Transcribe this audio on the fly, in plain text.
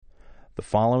The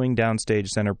following Downstage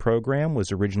Center program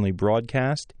was originally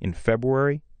broadcast in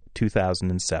February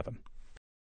 2007.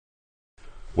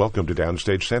 Welcome to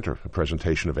Downstage Center, a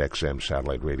presentation of XM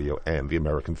Satellite Radio and the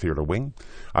American Theater Wing.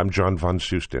 I'm John von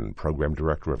Soosten, Program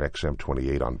Director of XM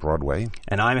 28 on Broadway.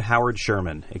 And I'm Howard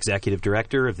Sherman, Executive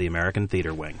Director of the American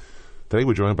Theater Wing. Today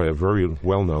we're joined by a very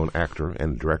well-known actor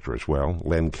and director as well,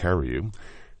 Len Cariou.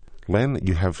 Len,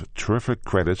 you have terrific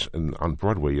credits, and on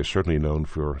Broadway you're certainly known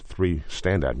for 3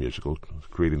 standout musicals,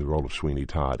 creating the role of Sweeney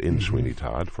Todd in Sweeney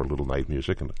Todd for Little Night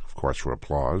Music and, of course, for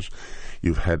Applause.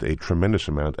 You've had a tremendous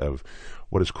amount of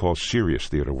what is called serious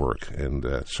theater work,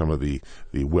 and some of the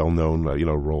well-known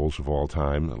roles of all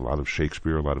time, a lot of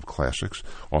Shakespeare, a lot of classics,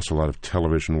 also a lot of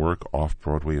television work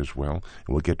off-Broadway as well, and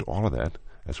we'll get to all of that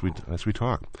as we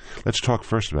talk. Let's talk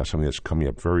first about something that's coming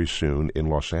up very soon in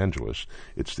Los Angeles.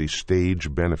 It's the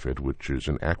Stage Benefit, which is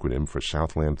an acronym for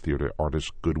Southland Theater Artists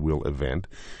Goodwill Event.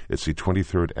 It's the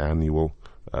 23rd annual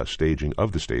staging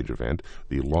of the stage event,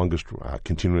 the longest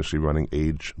continuously running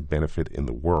age benefit in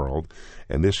the world.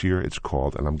 And this year it's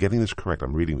called, and I'm getting this correct,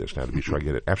 I'm reading this now to be sure I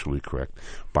get it absolutely correct,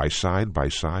 By Side, By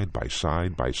Side, By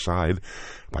Side, By Side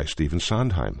by Stephen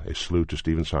Sondheim. A salute to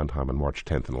Stephen Sondheim on March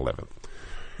 10th and 11th.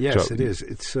 Yes, so, it is.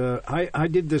 It's I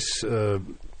did this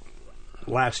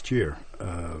last year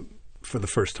for the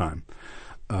first time.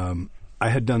 I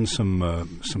had done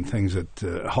some things at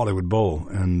Hollywood Bowl,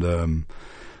 and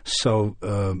so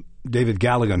David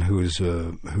Galligan,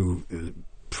 who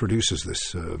produces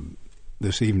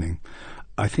this evening,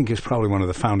 I think is probably one of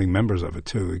the founding members of it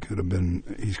too. He could have been.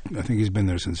 I think he's been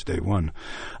there since day one.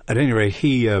 At any rate,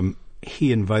 he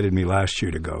invited me last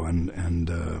year to go,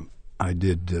 and I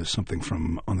did something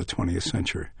from on the 20th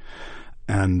century,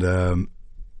 and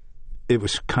it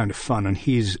was kind of fun. And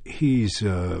he's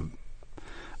a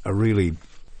really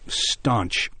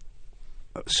staunch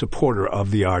supporter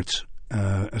of the arts,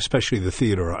 especially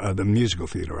the musical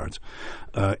theater arts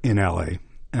in L.A.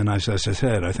 And as I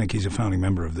said, I think he's a founding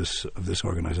member of this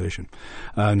organization.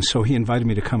 And so he invited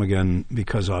me to come again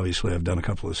because obviously I've done a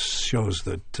couple of shows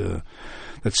that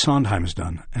Sondheim has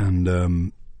done,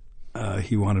 and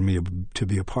he wanted me to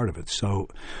be a part of it. So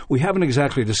we haven't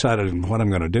exactly decided what I'm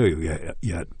going to do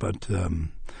yet, but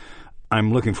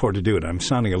I'm looking forward to do it. I'm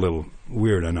sounding a little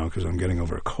weird, I know, because I'm getting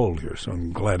over a cold here, so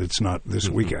I'm glad it's not this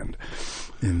weekend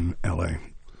in L.A.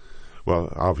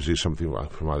 Well, obviously something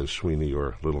from either Sweeney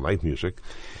or Little Night Music.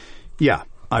 Yeah,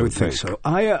 I would think so.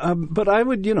 But I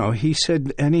would, he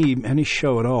said any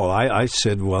show at all. I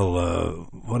said, well,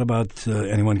 what about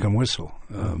Anyone Can Whistle?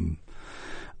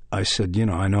 I said,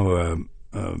 I know.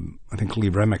 I think Lee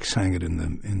Remick sang it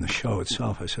in the show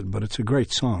itself. I said, but it's a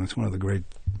great song. It's one of the great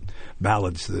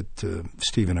ballads that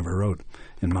Stephen ever wrote,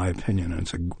 in my opinion. And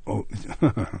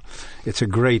it's a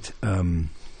great,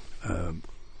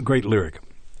 great lyric.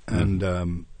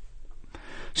 And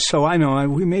so I know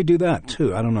we may do that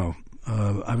too. I don't know.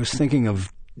 I was thinking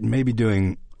of maybe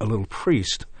doing a little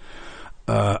Priest.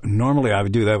 Normally, I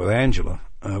would do that with Angela.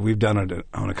 We've done it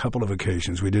on a couple of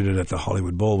occasions. We did it at the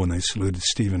Hollywood Bowl when they saluted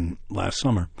Stephen last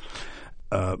summer.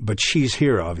 But she's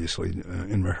here, obviously,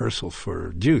 in rehearsal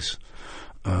for Juice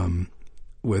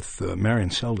with Marion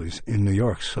Seldes in New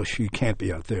York, so she can't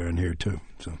be out there and here, too.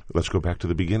 So let's go back to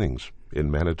the beginnings. In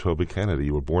Manitoba, Canada.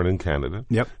 You were born in Canada.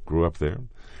 Yep. Grew up there.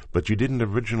 But you didn't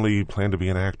originally plan to be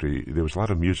an actor. There was a lot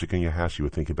of music in your house. You were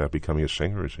thinking about becoming a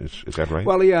singer. Is that right?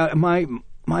 Well, yeah.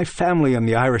 My family on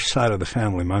the Irish side of the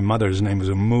family, my mother's name was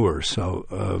a Moore,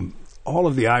 so all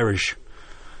of the Irish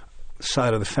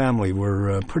side of the family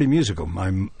were pretty musical. My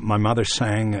mother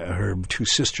sang. Her 2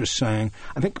 sisters sang.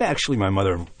 I think actually my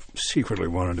mother secretly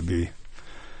wanted to be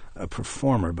a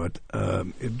performer, but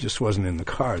it just wasn't in the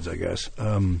cards, I guess.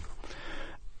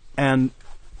 And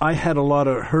I had a lot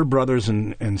of her brothers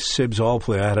and Sibs all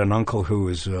play. I had an uncle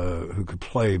who could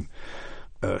play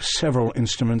several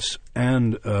instruments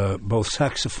and both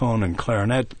saxophone and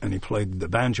clarinet, and he played the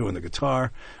banjo and the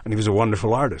guitar, and he was a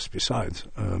wonderful artist besides.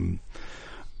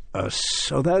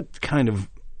 So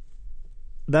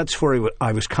that's where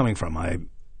I was coming from. I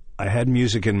had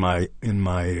music in my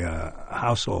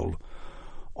household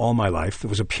all my life. There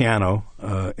was a piano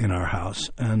in our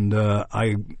house, and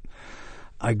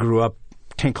I grew up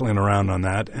tinkling around on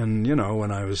that. And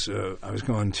when I was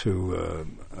going to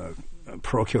a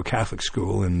parochial Catholic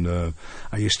school, and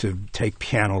I used to take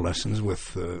piano lessons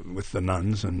with the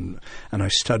nuns, and I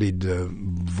studied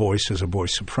voice as a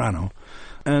voice soprano,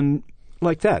 and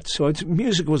like that. So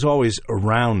music was always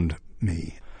around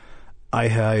me.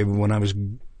 When I was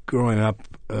growing up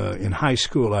in high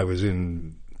school, I was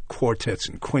in quartets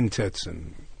and quintets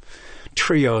and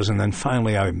trios, and then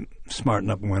finally I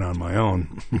smartened up and went on my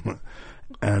own.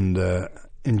 And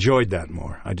enjoyed that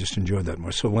more. I just enjoyed that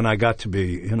more. So when I got to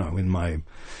be, in my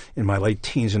late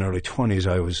teens and early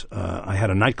 20s, I had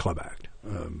a nightclub act,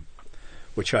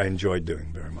 which I enjoyed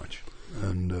doing very much.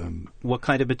 And what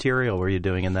kind of material were you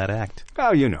doing in that act?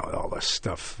 oh, all the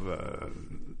stuff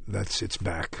it's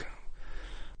back.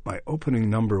 My opening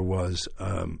number was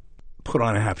Put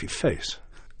On a Happy Face.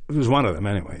 It was one of them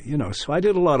anyway, So I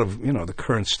did a lot of, the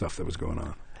current stuff that was going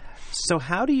on. So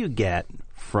how do you get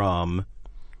from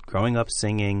growing up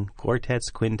singing quartets,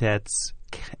 quintets,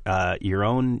 your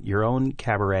own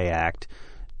cabaret act,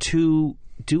 to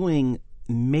doing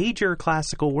major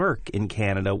classical work in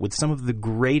Canada with some of the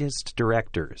greatest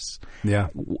directors? Yeah.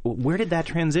 Where did that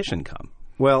transition come?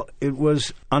 Well, it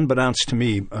was unbeknownst to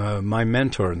me. My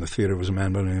mentor in the theater was a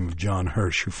man by the name of John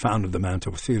Hirsch, who founded the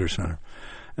Manitoba Theatre Centre,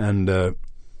 and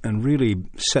really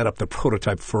set up the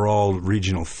prototype for all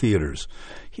regional theaters.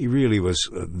 He really was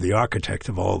the architect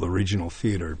of all the regional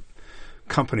theater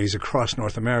companies across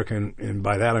North America, and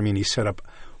by that I mean he set up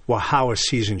how a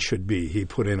season should be. He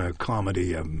put in a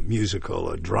comedy, a musical,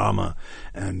 a drama,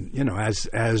 and as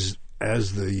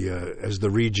the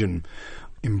region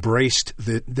embraced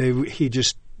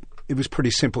it was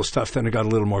pretty simple stuff. Then it got a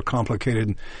little more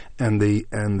complicated, and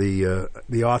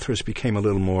the authors became a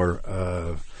little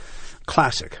more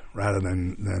classic rather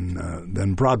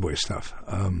than Broadway stuff.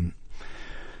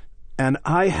 And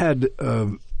I had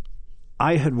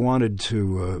wanted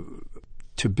to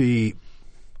be.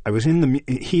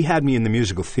 He had me in the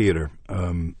musical theater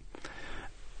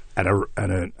at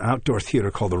an outdoor theater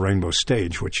called the Rainbow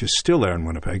Stage, which is still there in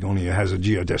Winnipeg. Only it has a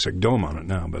geodesic dome on it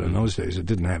now, but in those days it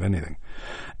didn't have anything.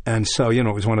 And so it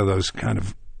was one of those kind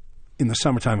of. In the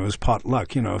summertime, it was pot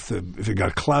luck. If it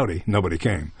got cloudy, nobody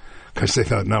came because they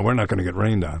thought, no, we're not going to get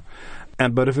rained on.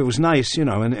 But if it was nice,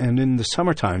 and in the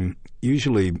summertime,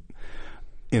 usually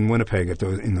in Winnipeg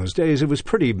in those days, it was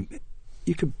pretty.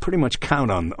 You could pretty much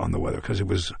count on the weather because it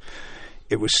was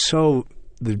so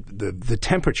the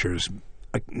temperatures.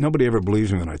 Nobody ever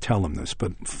believes me when I tell them this,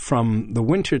 but from the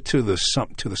winter to the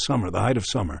summer, the height of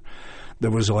summer,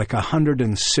 there was like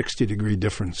 160-degree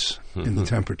difference in the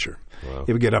temperature. Wow.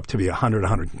 It would get up to be 100,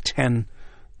 110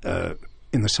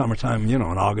 in the summertime, in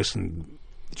August and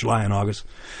July and August,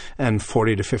 and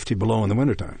 40 to 50 below in the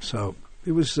wintertime. So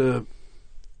it was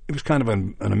kind of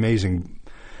an amazing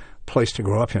place to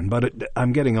grow up in. But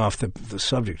I'm getting off the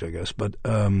subject, I guess. But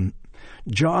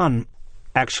John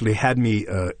actually had me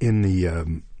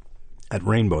at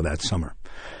Rainbow that summer,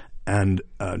 and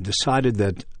decided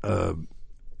that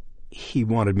he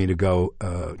wanted me to go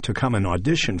to come and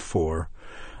audition for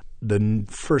the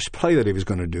first play that he was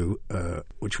going to do,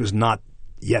 which was not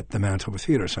yet the Manitoba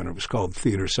Theatre Centre. It was called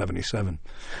Theatre 77.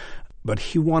 But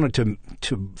he wanted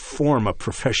to form a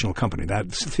professional company.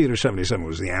 That Theatre 77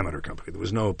 was the amateur company. There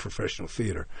was no professional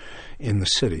theater in the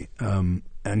city. And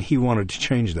he wanted to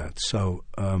change that. So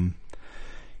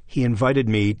he invited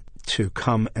me to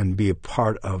come and be a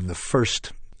part of the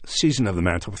first season of the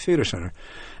Manitoba Theatre Centre.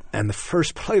 And the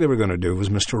first play they were going to do was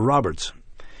Mr. Roberts.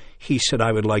 He said,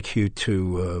 I would like you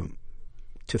to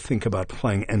think about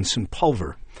playing Ensign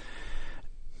Pulver.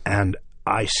 And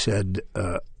I said,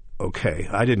 okay.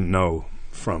 I didn't know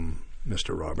from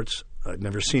Mr. Roberts. I'd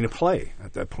never seen a play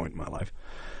at that point in my life.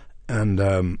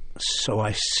 And so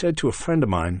I said to a friend of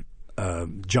mine,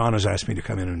 John has asked me to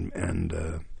come in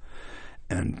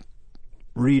and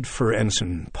read for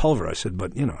Ensign Pulver. I said,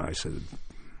 but, I said,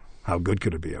 how good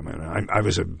could it be? I mean, I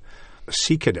was a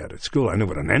sea cadet at school. I knew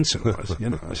what an ensign was.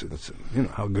 I said,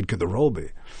 how good could the role be?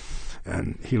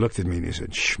 And he looked at me and he said,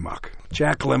 schmuck.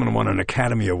 Jack Lemmon won an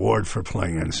Academy Award for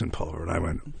playing Ensign Pulver. And I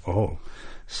went, oh.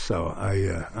 So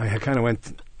I kind of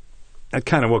went, that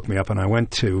kind of woke me up, and I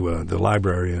went to the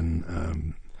library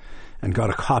and got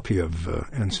a copy of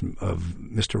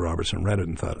Mr. Roberts and read it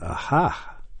and thought,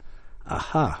 aha,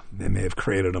 they may have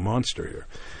created a monster here.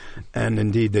 And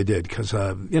indeed they did, because,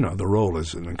 the role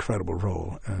is an incredible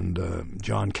role. And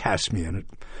John cast me in it.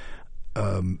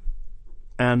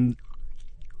 And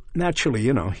naturally,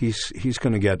 he's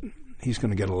going to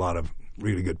get a lot of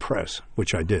really good press,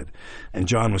 which I did. And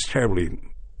John was terribly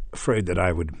afraid that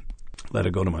I would let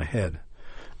it go to my head.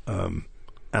 And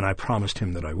I promised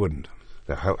him that I wouldn't.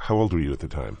 Now, how old were you at the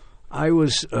time? I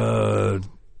was 20,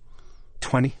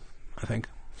 I think.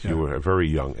 So you were a very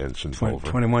young Ensign Pulver.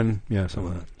 21, yeah,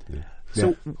 something like that. Yeah.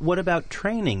 So what about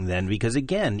training then? Because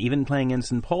again, even playing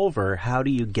Ensign Pulver, how do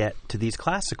you get to these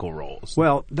classical roles?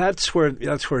 Well, that's where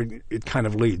it kind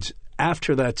of leads.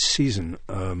 After that season,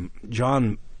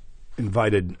 John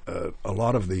invited a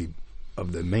lot of the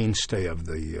mainstay of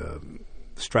the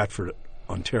Stratford,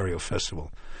 Ontario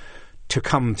Festival to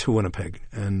come to Winnipeg,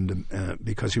 and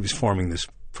because he was forming this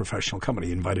professional company.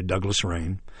 He invited Douglas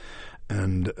Rain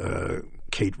and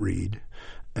Kate Reed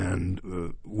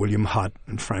and William Hutt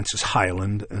and Francis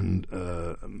Hyland and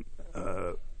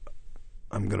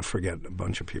I'm going to forget a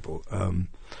bunch of people.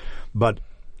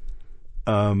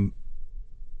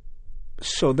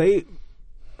 So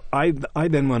I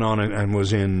then went on and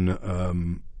was in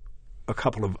a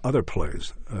couple of other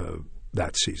plays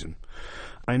that season.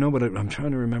 I know, but I'm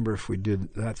trying to remember if we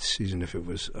did that season, if it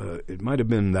was, it might have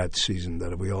been that season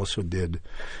that we also did,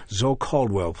 Zoe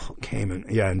Caldwell came in,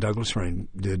 and Douglas Rain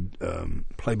did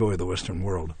Playboy of the Western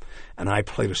World, and I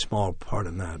played a small part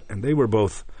in that. And they were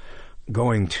both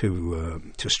going to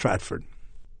Stratford.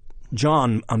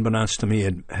 John, unbeknownst to me,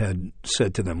 had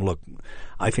said to them, look,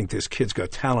 I think this kid's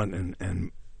got talent,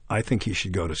 and I think he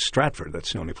should go to Stratford.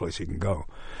 That's the only place he can go,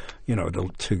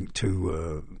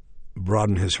 to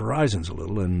broaden his horizons a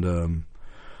little. And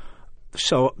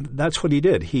so that's what he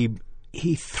did. He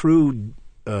threw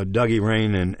Dougie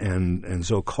Rain and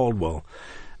Zoe Caldwell,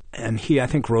 and he, I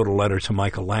think, wrote a letter to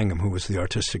Michael Langham, who was the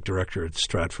artistic director at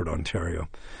Stratford, Ontario,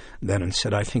 then, and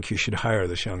said, I think you should hire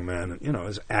this young man,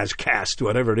 as cast,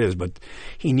 whatever it is, but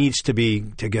he needs to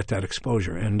get that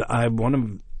exposure. And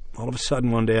all of a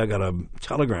sudden one day I got a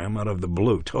telegram out of the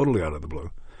blue, totally out of the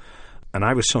blue. And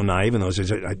I was so naive in those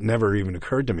days, it never even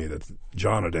occurred to me that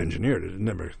John had engineered it. I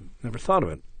never thought of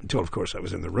it until, of course, I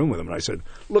was in the room with him. And I said,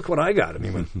 look what I got. And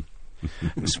he went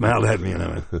and smiled at me. And I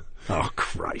went, oh,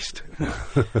 Christ.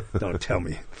 Don't tell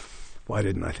me. Why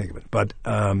didn't I think of it? But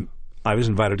I was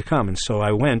invited to come. And so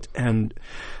I went. And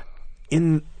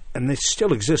they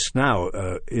still exist now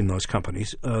in those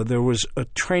companies. There was a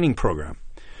training program.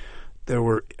 There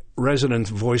were resident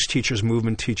voice teachers,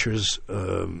 movement teachers.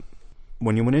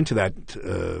 When you went into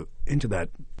that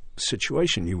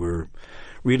situation, you were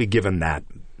really given that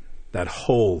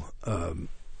whole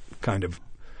kind of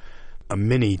a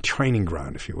mini training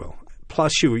ground, if you will.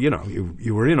 Plus, you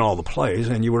were in all the plays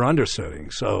and you were understudying,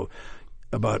 so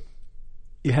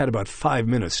you had about 5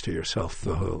 minutes to yourself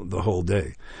the whole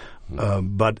day.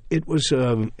 But it was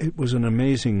an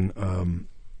amazing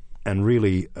and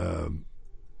really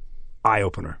eye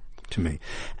opener to me.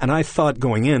 And I thought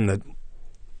going in that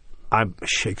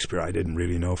Shakespeare, I didn't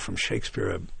really know from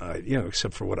Shakespeare,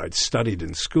 except for what I'd studied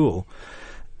in school.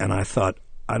 And I thought,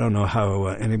 I don't know how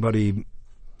anybody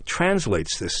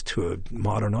translates this to a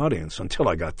modern audience until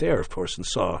I got there, of course, and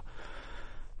saw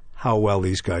how well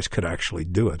these guys could actually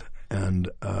do it. And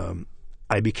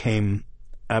I became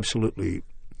absolutely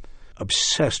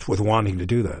obsessed with wanting to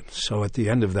do that. So at the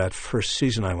end of that first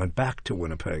season, I went back to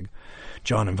Winnipeg.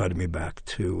 John invited me back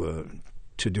to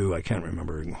do, I can't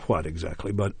remember what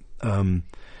exactly, but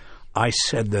I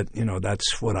said that,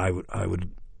 that's what I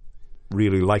would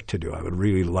really like to do. I would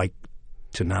really like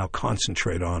to now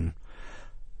concentrate on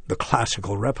the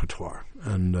classical repertoire.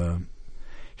 And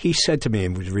he said to me,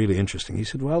 it was really interesting, he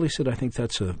said, I think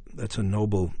that's a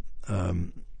noble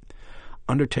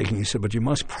undertaking. He said, but you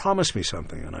must promise me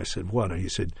something. And I said, what? And he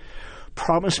said,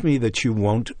 promise me that you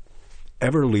won't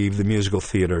ever leave the musical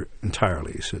theater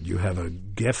entirely. He said, you have a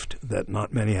gift that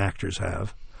not many actors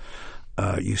have.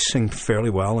 You sing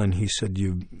fairly well, and he said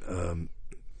you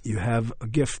have a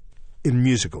gift in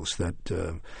musicals that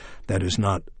is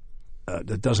not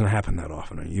that doesn't happen that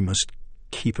often. And you must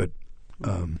keep it.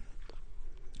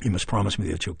 You must promise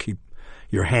me that you'll keep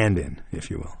your hand in,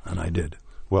 if you will, and I did.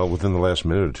 Well, within the last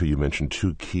minute or two, you mentioned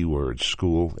two key words,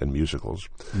 school and musicals.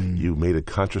 You made a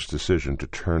conscious decision to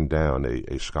turn down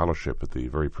a scholarship at the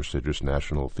very prestigious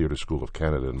National Theatre School of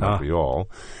Canada in Montreal,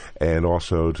 and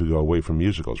also to go away from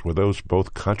musicals. Were those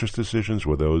both conscious decisions?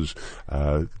 Were those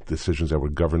decisions that were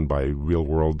governed by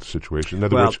real-world situations? In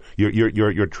other words,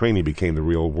 your training became the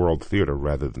real-world theatre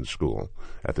rather than school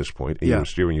at this point, and you were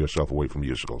steering yourself away from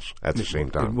musicals at the same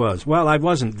time. It was. Well, I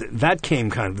wasn't. That came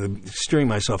kind of steering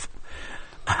myself.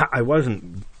 I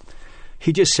wasn't.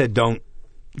 He just said, "Don't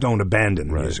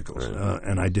abandon musicals,"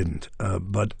 and I didn't.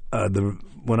 But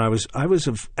when I was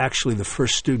actually the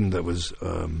first student that was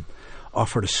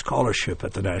offered a scholarship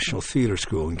at the National Theatre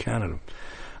School in Canada.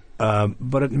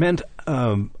 But it meant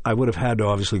I would have had to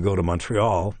obviously go to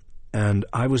Montreal, and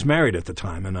I was married at the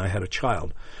time, and I had a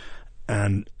child,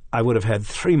 and I would have had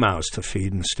 3 mouths to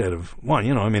feed instead of one.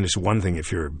 It's one thing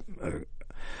if you're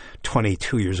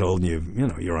 22 years old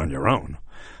and you're on your own.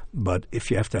 But if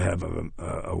you have to have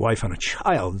a wife and a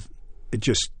child, it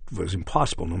just was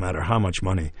impossible, no matter how much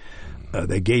money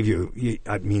they gave you.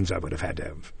 It means I would have had to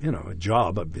have, a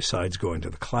job besides going to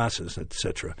the classes,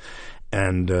 etc.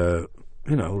 And,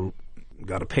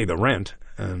 got to pay the rent.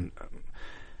 And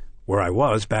where I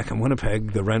was back in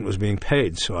Winnipeg, the rent was being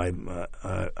paid. So I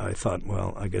thought,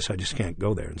 well, I guess I just can't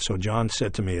go there. And so John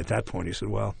said to me at that point, he said,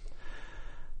 well,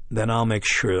 then I'll make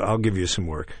sure I'll give you some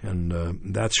work.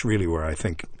 And that's really where I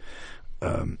think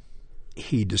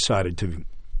he decided to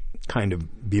kind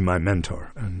of be my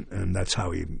mentor, and that's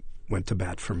how he went to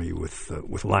bat for me with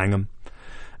Langham,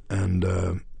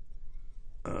 and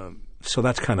so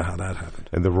that's kind of how that happened.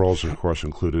 And the roles, of course,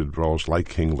 included roles like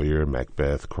King Lear,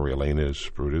 Macbeth,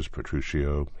 Coriolanus, Brutus,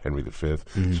 Petruchio, Henry V,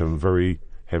 some very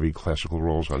heavy classical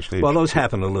roles on stage. Well, those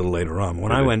happened a little later on.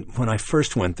 When I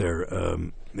first went there,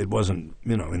 it wasn't,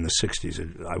 in the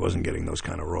 60s. I wasn't getting those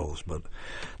kind of roles, but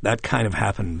that kind of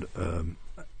happened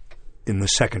in the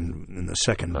second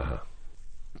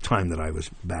time that I was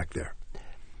back there.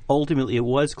 Ultimately, it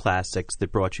was classics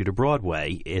that brought you to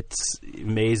Broadway. It's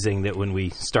amazing that when we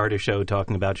start a show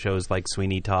talking about shows like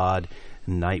Sweeney Todd,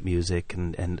 Night Music,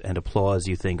 and Applause,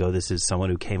 you think, oh, this is someone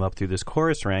who came up through this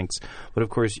chorus ranks. But, of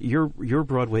course, your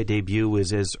Broadway debut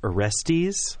was as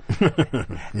Orestes,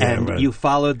 and right. You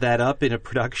followed that up in a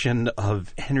production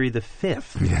of Henry V.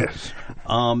 Yes.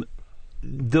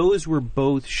 Those were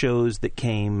both shows that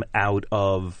came out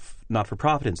of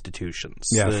not-for-profit institutions.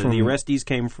 Yeah, the Orestes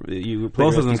came from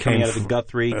both of them came out of the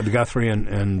Guthrie,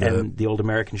 and the Old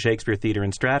American Shakespeare Theater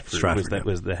in Stratford.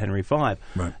 Was the Henry V.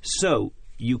 Right. So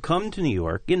you come to New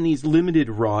York in these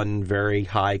limited-run, very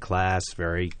high-class,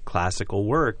 very classical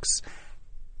works.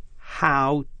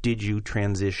 How did you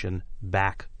transition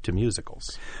back to musicals?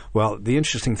 Well, the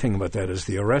interesting thing about that is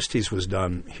the Orestes was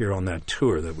done here on that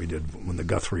tour that we did when the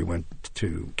Guthrie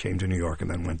came to New York and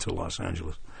then went to Los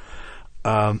Angeles.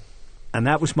 And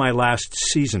that was my last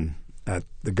season at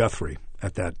the Guthrie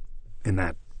in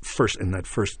that first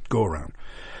go around.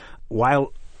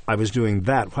 While I was doing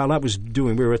that,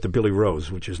 we were at the Billy Rose,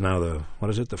 which is now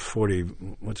the 40,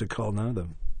 what's it called now?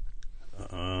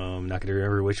 I'm not going to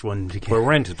remember which one. Where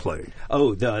Rent played.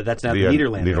 Oh, that's now the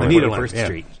Nederlander. The Nederlander, First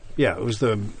Street. Yeah, it was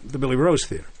the Billy Rose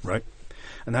Theater, right?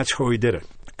 And that's where we did it.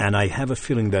 And I have a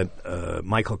feeling that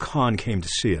Michael Kahn came to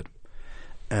see it.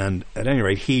 And at any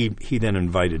rate, he then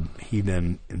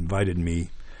invited me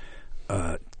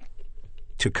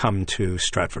to come to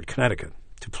Stratford, Connecticut,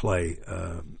 to play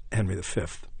Henry V,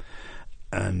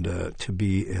 and to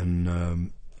be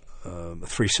in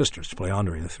Three Sisters, to play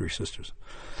Andre and the Three Sisters,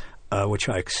 which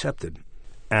I accepted.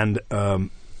 And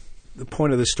the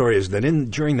point of this story is that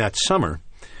during that summer,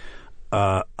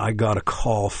 I got a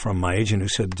call from my agent who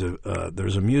said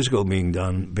there's a musical being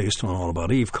done based on All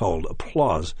About Eve called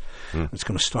Applause. It's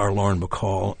going to star Lauren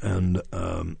Bacall, and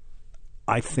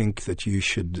I think that you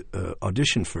should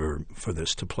audition for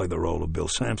this to play the role of Bill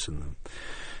Sampson.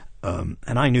 And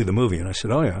I knew the movie, and I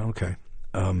said, oh, yeah, okay.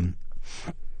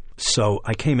 So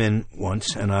I came in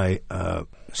once, and I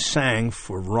sang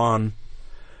for Ron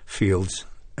Fields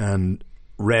and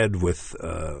read with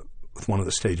one of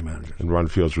the stage managers. And Ron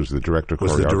Fields was the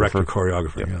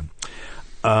choreographer.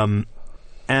 Yeah.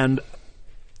 And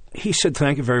he said,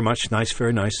 "Thank you very much. Nice,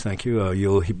 very nice. Thank you.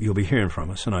 You'll be hearing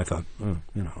from us." And I thought,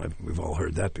 we've all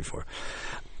heard that before.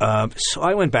 So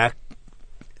I went back,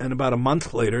 and about a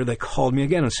month later, they called me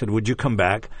again and said, "Would you come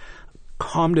back?"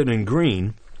 Comden and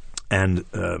Green and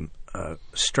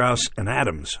Strauss and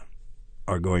Adams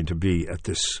are going to be at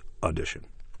this audition.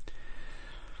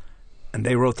 And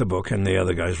they wrote the book, and the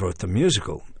other guys wrote the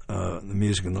musical, the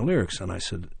music and the lyrics. And I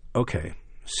said, okay.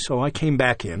 So I came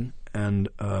back in, and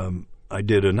I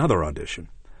did another audition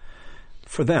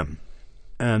for them.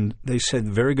 And they said,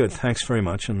 very good, thanks very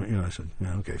much. And I said,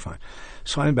 yeah, okay, fine.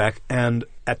 So I went back, and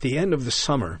at the end of the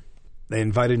summer, they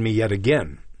invited me yet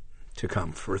again to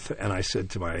come and I said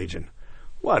to my agent,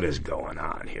 what is going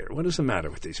on here? What is the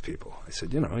matter with these people? I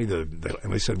said, and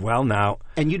they said, well, now.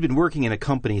 And you'd been working in a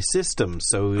company system,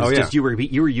 so it was just you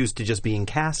were used to just being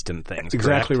cast in things.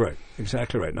 Exactly correct? Right.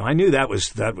 Exactly right. Now I knew that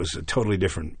was a totally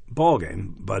different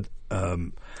ballgame, but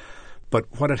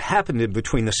what had happened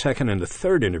between the second and the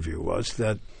third interview was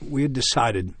that we had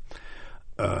decided,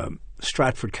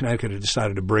 Stratford, Connecticut had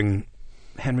decided to bring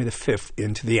Henry V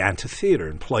into the amphitheater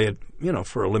and play it,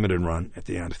 for a limited run at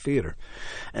the amphitheater.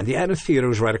 And the amphitheater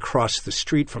was right across the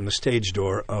street from the stage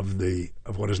door of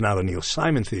what is now the Neil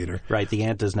Simon Theater. Right, the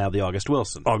Ant is now the August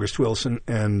Wilson. August Wilson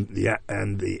and the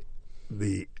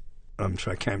I'm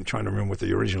trying to remember what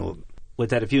the original. Well,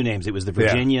 it had a few names. It was the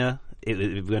Virginia. Yeah.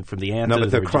 It went from the Ant. No, to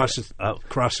but the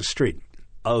across the street.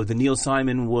 Oh, the Neil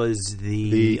Simon was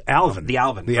the Alvin. The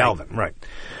Alvin. The right. Alvin, right.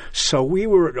 So we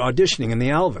were auditioning in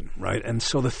the Alvin, right? And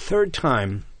so the third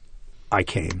time I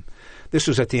came, this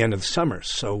was at the end of the summer.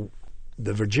 So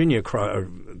the Virginia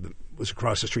was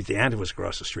across the street. The Ant was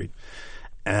across the street.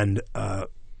 And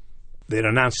they'd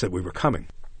announced that we were coming.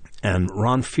 And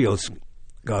Ron Fields,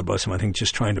 God bless him, I think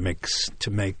just trying to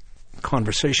make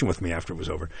conversation with me after it was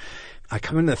over. I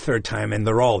come in the third time, and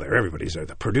they're all there. Everybody's there.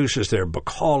 The producer's there.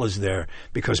 Bacall is there,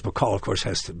 because Bacall, of course,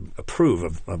 has to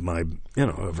approve of my,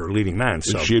 of her leading man.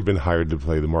 So she had been hired to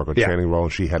play the Margot Channing role,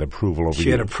 and she had approval over you. She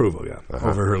had approval,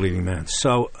 over her leading man.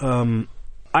 So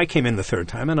I came in the third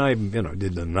time, and I,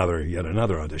 did yet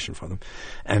another audition for them,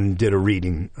 and did a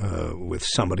reading with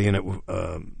somebody, and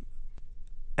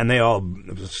and there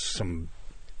was some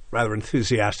rather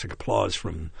enthusiastic applause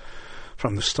from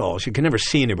the stalls. You can never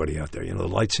see anybody out there. The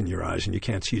light's in your eyes, and you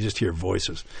can't see. You just hear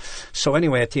voices. So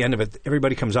anyway, at the end of it,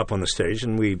 everybody comes up on the stage,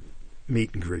 and we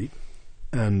meet and greet.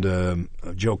 And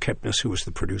Joe Kipnis, who was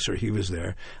the producer, he was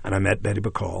there, and I met Betty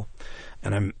Bacall,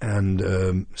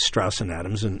 and Strauss and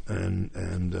Adams, and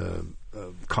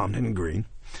Comden and Green,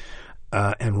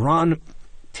 and Ron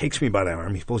takes me by the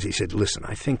arm. He said, "Listen,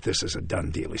 I think this is a done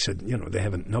deal." He said,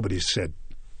 nobody's said.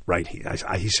 Right,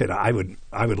 he said, I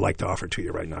would like to offer to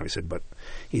you right now. He said, but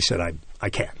he said, I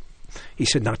can't. He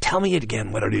said, now tell me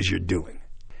again what it is you're doing.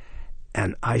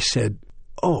 And I said,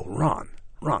 oh, Ron,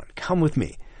 come with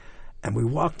me. And we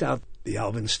walked out the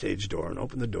Alvin stage door and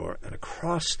opened the door, and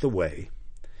across the way,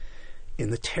 in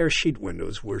the tear sheet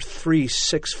windows, were 3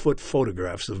 6-foot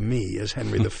photographs of me as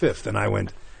Henry V. And I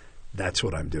went, that's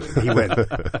what I'm doing. He went,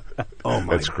 oh,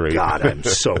 my God, I'm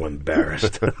so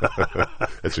embarrassed.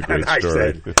 That's a great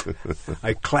story.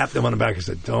 I clapped him on the back and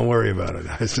said, don't worry about it.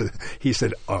 He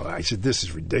said, this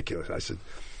is ridiculous. I said,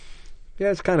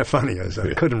 yeah, it's kind of funny. I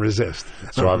said, I couldn't resist.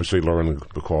 So obviously Lauren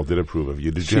Bacall did approve of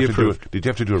you. Did you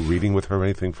have to do a reading with her or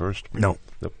anything first? No.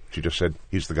 Nope. She just said,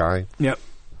 he's the guy? Yep.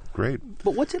 Great.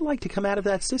 But what's it like to come out of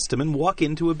that system and walk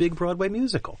into a big Broadway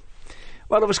musical?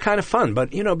 Well, it was kind of fun,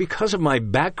 but because of my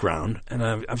background, and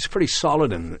I was pretty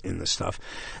solid in this stuff,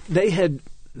 they had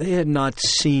not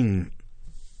seen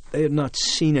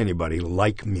anybody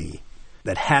like me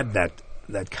that had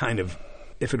that kind of,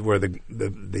 if it were to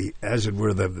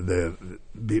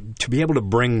be able to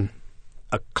bring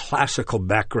a classical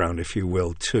background, if you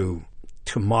will, to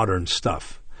modern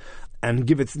stuff, and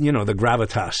give it the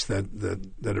gravitas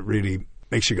that it really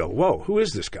makes you go, whoa, who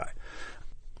is this guy?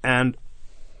 And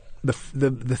the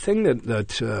thing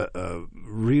that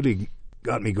really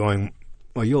got me going,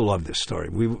 well, you'll love this story.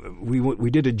 We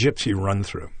did a gypsy run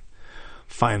through,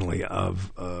 finally,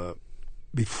 of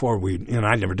before I'd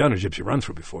never done a gypsy run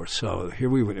through before. So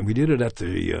here we went, and we did it at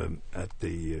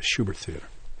the Schubert Theater.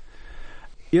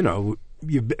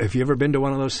 Have you ever been to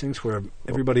one of those things where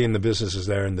everybody in the business is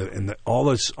there, and all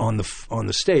that's on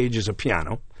the stage is a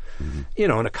piano,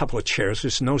 and a couple of chairs.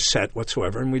 There's no set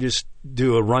whatsoever, and we just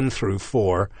do a run through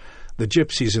for the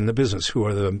gypsies in the business, who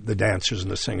are the dancers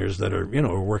and the singers that are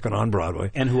working on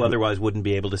Broadway, and who otherwise wouldn't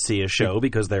be able to see a show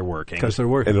because they're working. And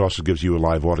it also gives you a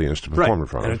live audience to perform in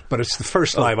front of. But it's the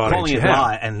first live audience calling you it have.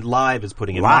 live, and live is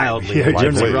putting it mildly. Yeah,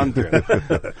 gypsy run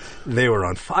through. They were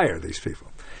on fire, these people.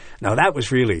 Now that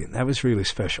was really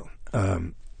special,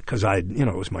 because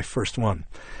it was my first one,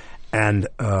 and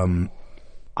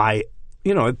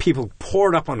people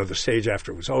poured up onto the stage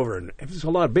after it was over, and it was a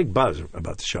lot of big buzz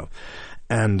about the show.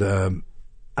 And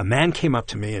a man came up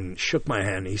to me and shook my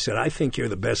hand. He said, "I think you're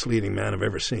the best leading man I've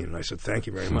ever seen." And I said, "Thank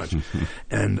you very much."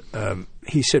 And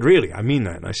he said, "Really, I mean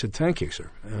that." And I said, "Thank you, sir."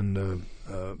 And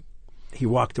he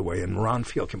walked away, and Ron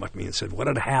Field came up to me and said, "What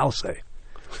did Hal say?"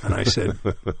 And I said,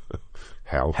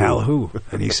 Hal who?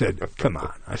 And he said, "Come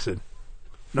on." I said,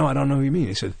 "No, I don't know who you mean."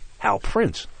 He said, "Hal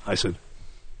Prince." I said,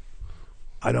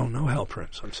 "I don't know Hal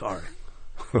Prince. I'm sorry."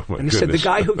 Oh, and he said, "The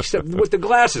guy who with the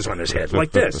glasses on his head,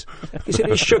 like this." He said,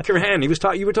 he shook your hand. You were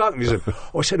talking. He said,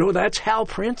 I said, "Oh, that's Hal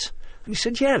Prince?" And he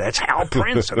said, "Yeah, that's Hal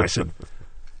Prince." And I said,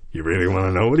 "You really want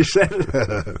to know what he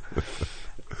said?"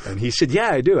 And he said,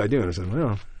 "Yeah, I do. And I said,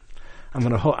 "Well,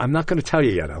 I'm not going to tell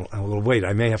you yet. I'll wait.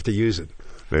 I may have to use it."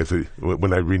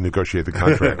 When I renegotiate the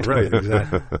contract. Right,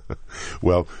 exactly.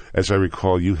 Well, as I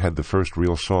recall, you had the first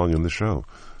real song in the show.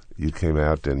 You came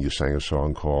out and you sang a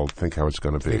song called "Think How It's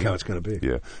Gonna Be." Think How It's Gonna Be.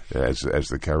 Yeah, as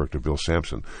the character Bill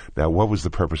Sampson. Now, what was the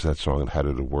purpose of that song, and how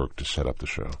did it work to set up the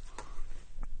show?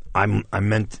 I'm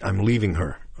leaving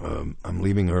her. I'm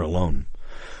leaving her alone.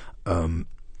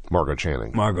 Margot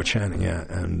Channing. Margot Channing, yeah.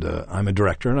 And I'm a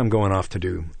director, and I'm going off to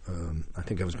do. I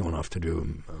think I was going off to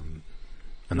do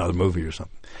another movie or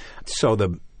something. So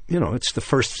it's the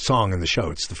first song in the show.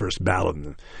 It's the first ballad.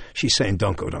 And she's saying,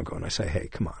 "Don't go, don't go." And I say, "Hey,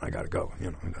 come on, I got to go.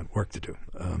 I got work to do."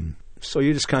 So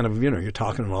you just kind of, you're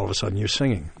talking, and all of a sudden you're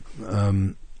singing.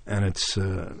 And it's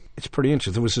pretty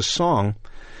interesting. There was a song.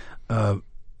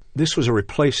 This was a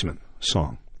replacement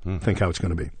song. Think How It's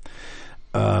Going to Be.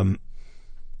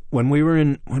 When we were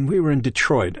in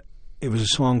Detroit, it was a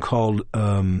song called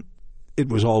It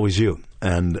Was Always You.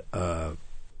 And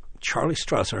Charlie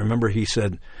Strauss, I remember he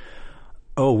said,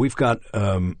 "Oh, we've got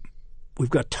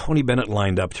Tony Bennett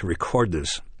lined up to record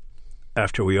this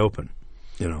after we open."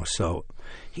 So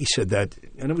he said that,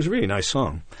 and it was a really nice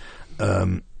song.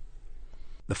 The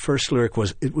first lyric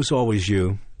was, "It was always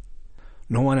you.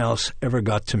 No one else ever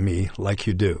got to me like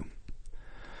you do.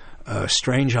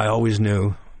 Strange, I always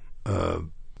knew."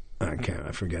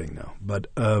 I'm forgetting now. But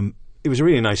it was a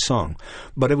really nice song.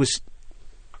 But it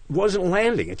wasn't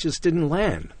landing. It just didn't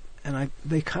land. And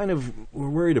they kind of were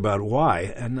worried about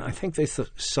why. And I think they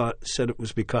said it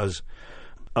was because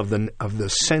of the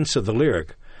sense of the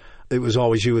lyric. It was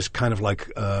always you was kind of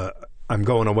like, I'm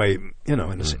going away,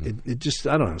 and it just,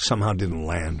 I don't know, somehow didn't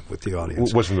land with the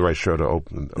audience. Wasn't the right show to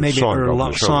open, maybe, song or to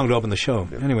open the show. Song to open the show.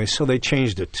 Yeah. Anyway, so they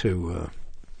changed it to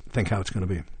Think How It's Going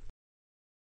to Be.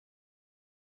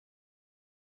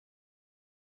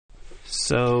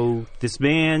 So this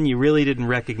man you really didn't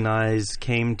recognize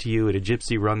came to you at a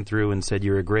gypsy run-through and said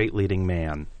you're a great leading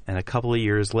man. And a couple of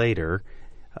years later,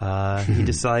 he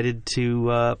decided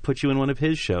to put you in one of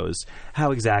his shows.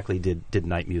 How exactly did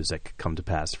Night Music come to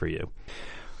pass for you?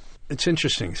 It's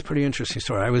interesting. It's a pretty interesting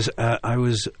story. I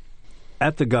was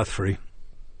at the Guthrie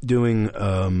doing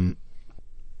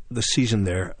the season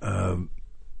there,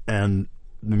 and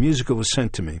the musical was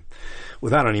sent to me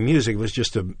without any music. It was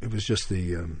just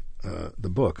the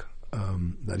book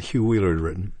that Hugh Wheeler had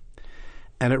written,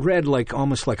 and it read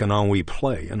almost like an ennui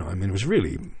play. It was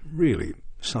really, really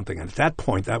something. And at that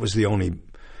point, that was the only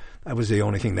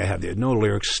thing they had. They had no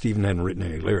lyrics. Stephen hadn't written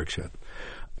any lyrics yet,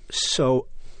 so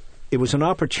it was an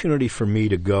opportunity for me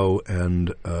to go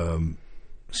and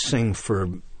sing for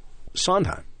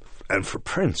Sondheim and for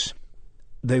Prince.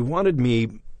 They wanted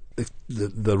me.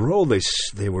 The role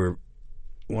they were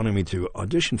wanting me to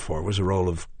audition for was a role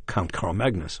of Count Carl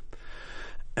Magnus.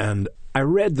 And I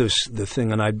read the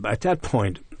thing, and at that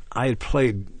point, I had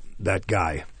played that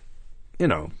guy,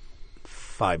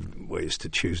 5 Ways to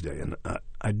Tuesday, and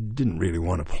I didn't really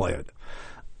want to play it.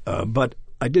 But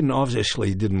I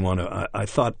obviously didn't want to. I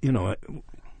thought,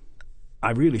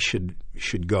 I really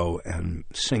should go and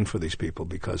sing for these people,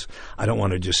 because I don't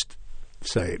want to just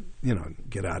say,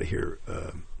 get out of here.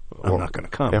 I'm not going to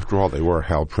come. After all, they were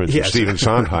Hal Prince Yes. and Stephen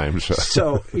Sondheim.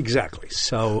 So exactly.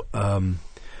 So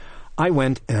I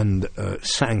went and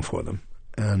sang for them.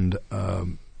 And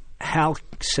Hal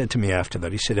said to me after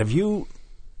that, he said, "Have you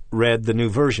read the new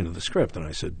version of the script?" And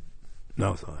I said,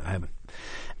 "No, I haven't."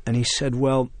 And he said,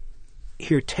 "Well,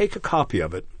 here, take a copy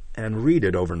of it and read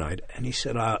it overnight." And he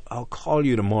said, I'll call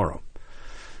you tomorrow.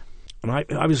 And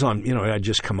I was on, I'd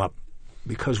just come up.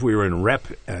 Because we were in rep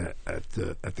at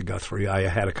the Guthrie, I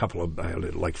had I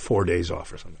had like 4 days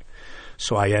off or something.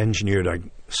 So I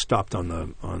stopped I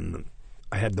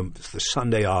had the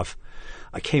Sunday off.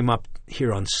 I came up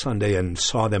here on Sunday and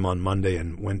saw them on Monday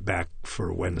and went back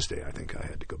for Wednesday. I think I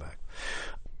had to go back.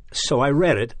 So I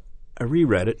reread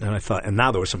it, and I thought, and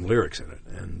now there were some lyrics in it.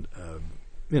 And,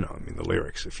 the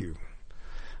lyrics, if you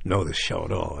know this show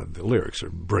at all, the lyrics are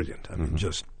brilliant.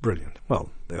 Just brilliant. Well,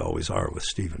 they always are with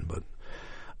Stephen, but...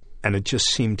 And it just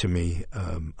seemed to me,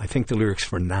 I think the lyrics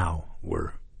for Now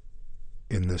were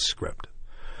in this script.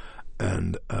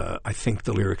 And I think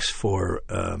the lyrics for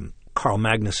Carl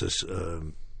Magnus's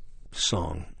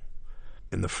song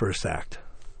in the first act,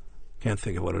 can't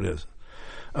think of what it is.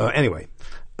 Anyway,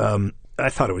 I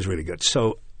thought it was really good.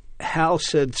 So Hal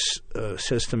says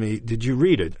to me, "Did you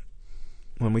read it?"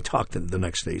 When we talked the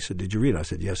next day, he said, "Did you read it?" I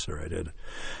said, "Yes, sir, I did."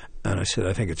 And I said,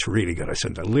 "I think it's really good." I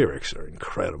said, "The lyrics are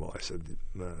incredible." I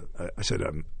said,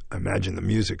 I imagine the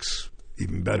music's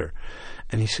even better."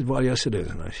 And he said, "Well, yes, it is."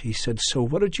 And he said, "So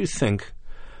what did you think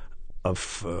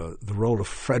of the role of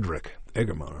Frederick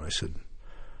Egerman?" And I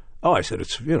said,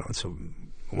 it's a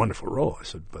wonderful role." I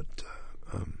said, "But,"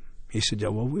 he said, "Yeah,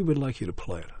 well, we would like you to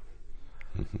play it."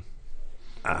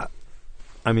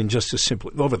 Just as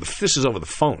simply, this is over the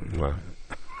phone. Wow.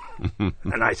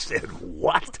 And I said,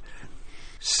 "What?"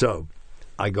 So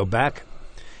I go back.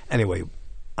 Anyway,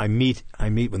 I meet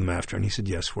with him after, and he said,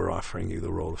 "Yes, we're offering you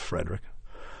the role of Frederick."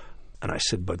 And I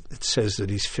said, "But it says that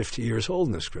he's 50 years old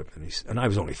in the script." And I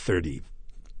was only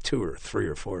 32 or 3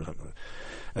 or 4 or something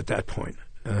at that point.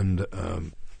 And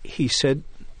he said,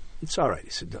 "It's all right."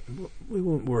 He said, "We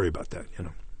won't worry about that,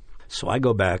 So I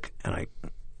go back, and I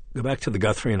go back to the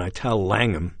Guthrie, and I tell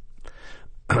Langham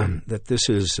that this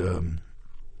is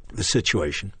the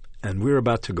situation. And we're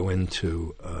about to go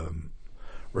into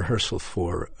rehearsal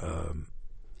for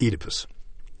Oedipus.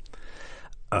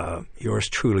 Yours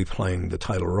truly playing the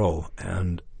title role.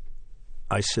 And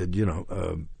I said,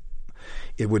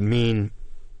 it would mean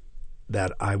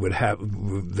that I would have.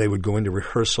 They would go into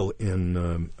rehearsal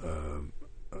in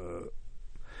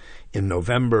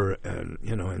November, and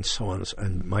and so on.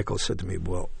 And Michael said to me,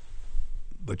 "Well,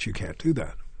 but you can't do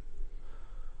that."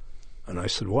 And I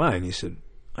said, "Why?" And he said,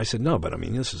 "I said no, but I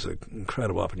mean, this is an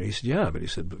incredible opportunity." He said, "Yeah, but," he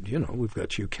said, "but we've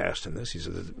got you cast in this." He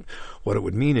said, "What it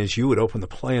would mean is you would open the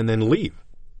play and then leave."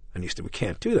 And he said, "We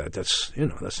can't do that. That's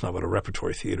that's not what a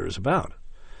repertory theater is about."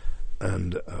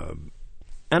 And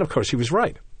of course he was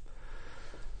right.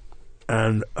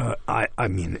 And I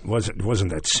mean, it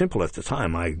wasn't that simple at the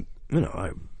time.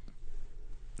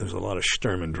 There's a lot of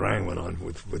Sturm und Drang went on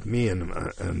with me and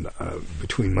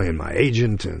between me and my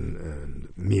agent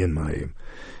and me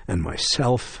and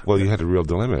myself. Well, you had a real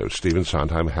dilemma. Stephen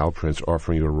Sondheim, Hal Prince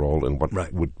offering you a role in what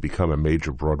Right. would become a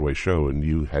major Broadway show, and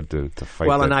you had to fight.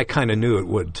 Well, that. and I kind of knew it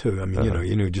would too. I mean,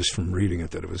 you knew just from reading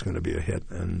it that it was going to be a hit,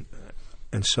 and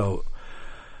so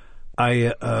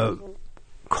I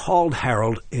called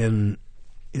Harold in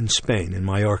Spain, in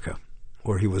Mallorca,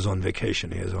 where he was on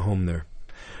vacation. He has a home there.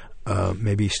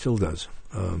 Maybe he still does.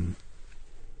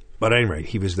 But at any rate,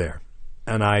 he was there.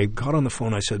 And I got on the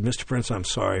phone. I said, "Mr. Prince, I'm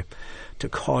sorry to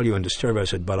call you and disturb you." I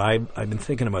said, "But I've been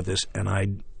thinking about this, and I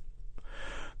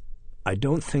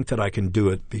don't think that I can do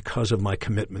it because of my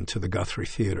commitment to the Guthrie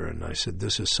Theater." And I said,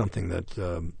 "This is something that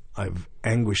I've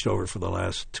anguished over for the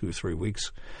last 2 or 3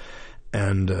 weeks.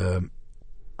 And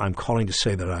I'm calling to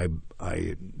say that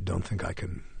I don't think I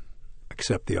can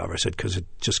accept the offer." I said, "Because it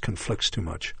just conflicts too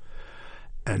much."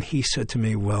 And he said to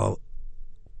me, "Well,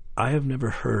 I have never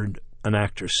heard an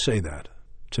actor say that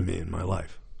to me in my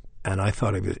life." And I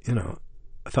thought he was,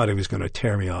 going to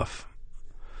tear me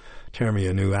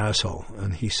a new asshole.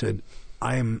 And he said,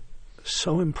 "I am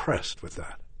so impressed with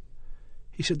that."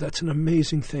 He said, "That's an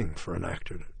amazing thing for an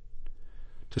actor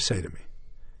to say to me."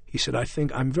 He said,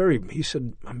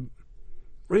 I'm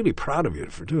really proud of you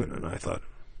for doing it." And I thought,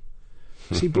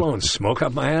 is he blowing smoke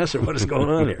up my ass or what is going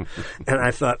on here? And I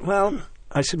thought,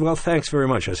 I said, "Well, thanks very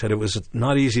much." I said, "It was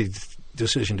not easy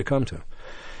decision to come to."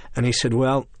 And he said,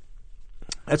 "Well,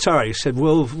 that's all right." He said,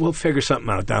 We'll figure something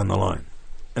out down the line."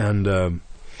 And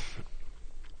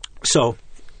so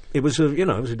it was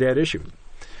a dead issue.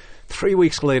 3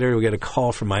 weeks later, we get a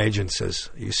call from my agent. Says,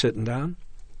 "Are you sitting down?"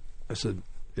 I said,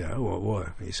 "Yeah, what?"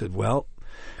 He said, "Well,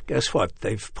 guess what?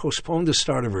 They've postponed the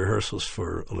start of rehearsals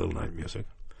for A Little Night Music.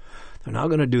 They're now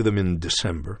going to do them in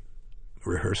December,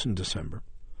 rehearse in December.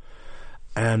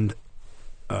 And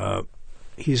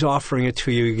he's offering it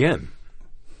to you again."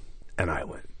 And I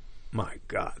went, "My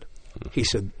God." He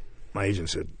said, my agent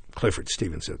said, Clifford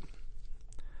Stevens said,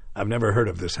 "I've never heard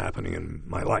of this happening in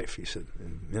my life." He said,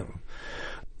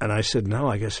 And I said, "No,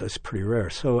 I guess that's pretty rare."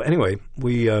 So anyway,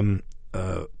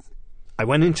 I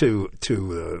went into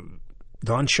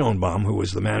Don Schoenbaum, who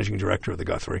was the managing director of the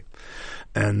Guthrie,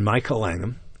 and Michael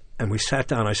Langham, and we sat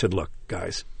down. I said, "Look,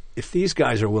 guys, if these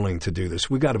guys are willing to do this,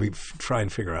 we've got to try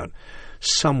and figure out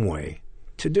some way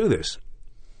to do this."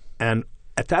 And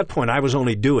at that point, I was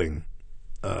only doing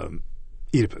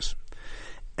Oedipus,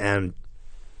 and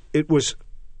it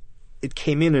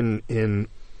came in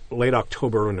late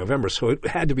October or November, so it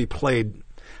had to be played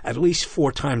at least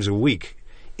 4 times a week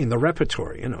in the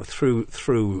repertory,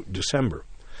 through December.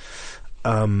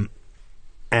 And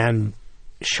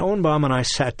Schoenbaum and I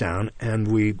sat down and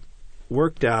we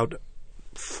worked out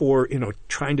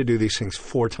trying to do these things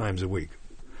 4 times a week.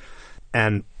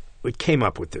 And we came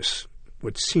up with this,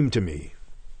 what seemed to me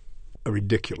a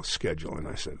ridiculous schedule. And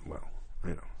I said, "Well,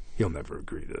 he'll never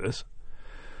agree to this.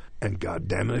 And God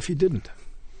damn it if he didn't."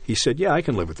 He said, "Yeah, I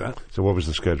can live with that." So what was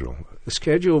the schedule? The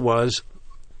schedule was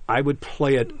I would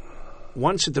play it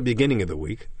once at the beginning of the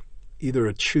week, either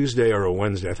a Tuesday or a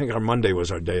Wednesday. I think our Monday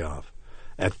was our day off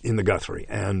in the Guthrie.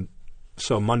 And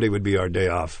so Monday would be our day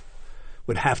off,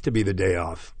 would have to be the day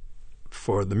off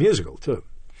for the musical too,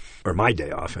 or my day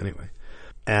off anyway,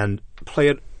 and play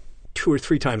it 2 or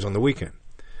 3 times on the weekend.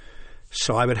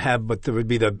 So I would have, but there would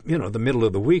be the middle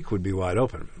of the week would be wide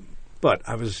open. But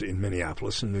I was in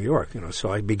Minneapolis and New York,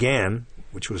 so I began,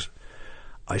 which was,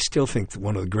 I still think,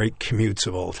 one of the great commutes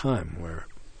of all time, where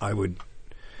I would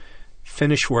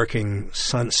finish working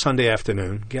Sunday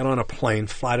afternoon, get on a plane,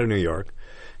 fly to New York,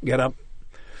 get up,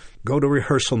 go to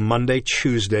rehearsal Monday,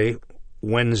 Tuesday,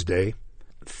 Wednesday,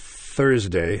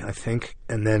 Thursday, I think,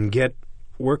 and then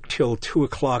work till 2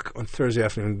 o'clock on Thursday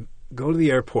afternoon, go to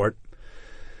the airport,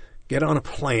 get on a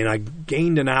plane. I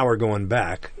gained an hour going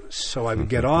back, so I would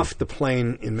get off the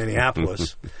plane in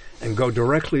Minneapolis and go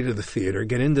directly to the theater,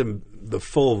 get into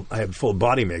I had full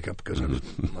body makeup because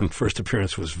my first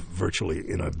appearance was virtually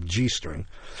in a G-string.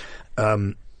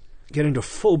 Get into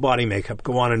full body makeup,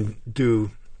 go on and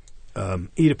do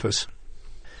Oedipus.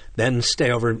 then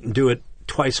stay over and do it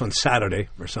twice on Saturday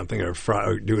or something, or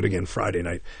do it again Friday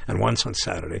night and once on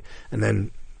Saturday, and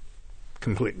then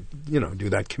do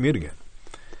that commute again.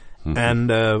 Mm-hmm.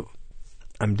 And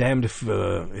I'm damned if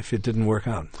it didn't work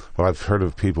out. Well, I've heard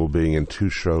of people being in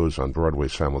 2 shows on Broadway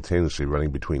simultaneously,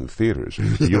 running between theaters.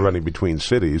 You're running between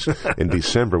cities in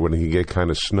December when it can get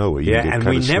kind of snowy. Yeah, and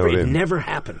it never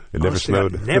happened. It never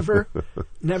snowed.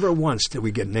 Never once did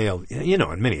we get nailed.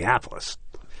 In Minneapolis.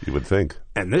 You would think.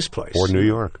 And this place. Or New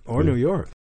York. New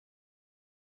York.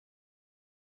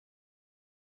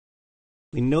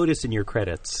 We notice in your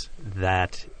credits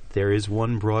that there is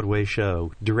one Broadway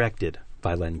show directed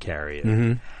by Len Cariou.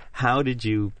 Mm-hmm. How did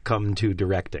you come to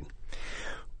directing?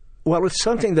 Well, it's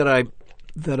something that I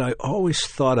always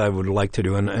thought I would like to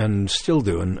do, and still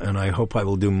do, and I hope I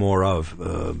will do more of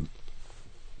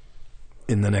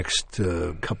in the next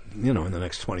in the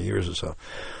next 20 years or so.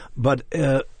 But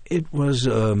it was,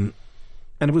 and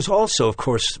it was also, of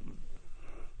course,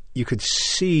 you could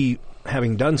see,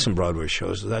 having done some Broadway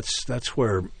shows, that's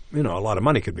where a lot of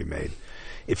money could be made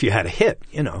if you had a hit.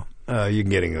 You're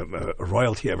getting a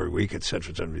royalty every week, et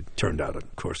cetera. It turned out,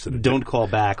 of course, that Don't Call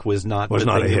Back was not the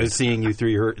not thing a that hit. was seeing you through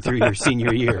your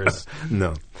senior years.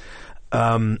 No.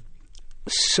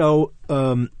 So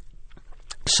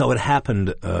it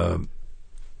happened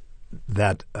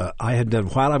that I had done,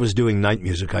 while I was doing night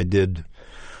music, I did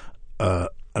I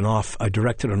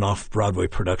directed an off-Broadway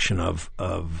production of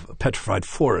Petrified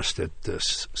Forest at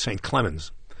St.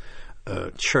 Clement's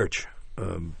Church.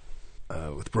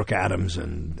 With Brooke Adams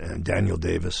and Daniel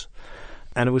Davis,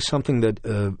 and it was something that,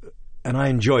 and I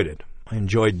enjoyed it. I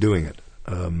enjoyed doing it.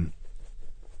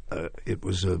 It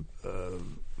was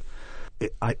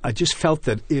I just felt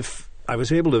that if I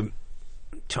was able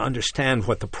to understand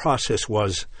what the process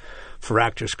was for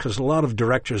actors, because a lot of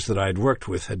directors that I had worked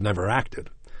with had never acted,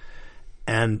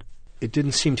 and it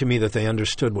didn't seem to me that they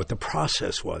understood what the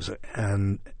process was,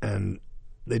 and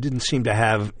they didn't seem to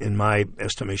have, in my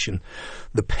estimation,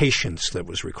 the patience that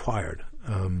was required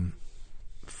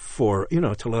for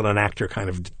to let an actor kind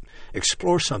of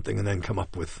explore something and then come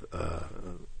up with a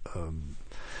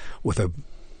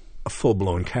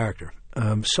full-blown character.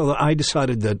 So I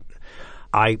decided that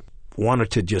I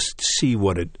wanted to just see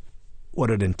what it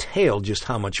entailed, just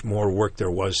how much more work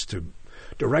there was to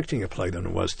directing a play than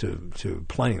it was to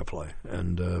playing a play,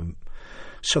 and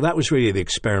so that was really the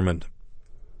experiment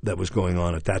that was going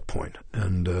on at that point,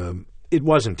 and it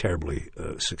wasn't terribly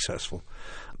successful,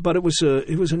 but it was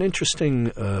an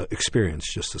interesting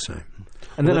experience just the same.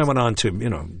 And then I went on to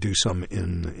do some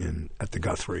in at the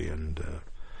Guthrie, and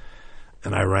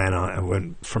I ran on. I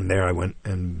went from there. I went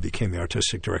and became the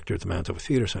artistic director at the Manitoba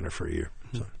Theatre Center for a year.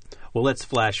 So. Well, let's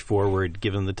flash forward,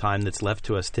 given the time that's left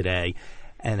to us today,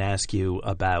 and ask you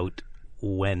about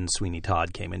when Sweeney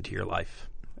Todd came into your life.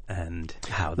 And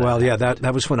how that happened.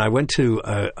 That was when I went to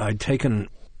I'd taken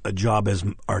a job as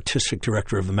artistic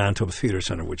director of the Manitoba Theatre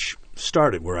Center, which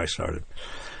started where I started.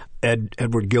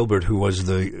 Edward Gilbert, who was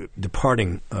the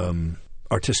departing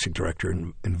artistic director,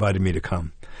 invited me to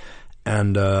come,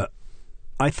 and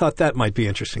I thought that might be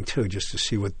interesting too, just to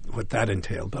see what that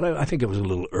entailed. But I think it was a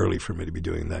little early for me to be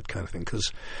doing that kind of thing,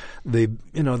 because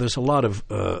there's a lot of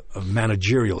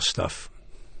managerial stuff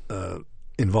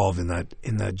involved in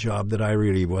that job that I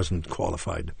really wasn't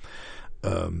qualified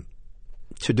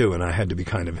to do, and I had to be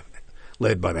kind of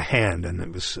led by the hand, and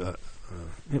it was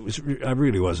I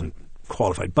really wasn't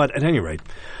qualified. But at any rate,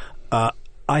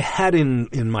 I had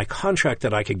in my contract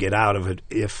that I could get out of it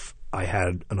if I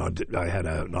had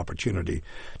an opportunity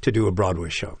to do a Broadway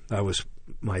show. That was,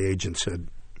 my agent said,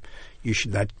 you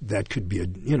should that could be a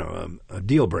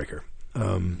deal breaker,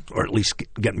 or at least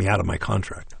get me out of my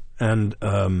contract. And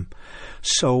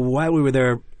so while we were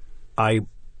there, I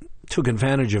took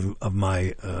advantage of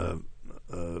my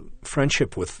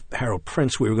friendship with Harold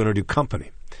Prince. We were going to do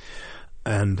Company,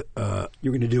 and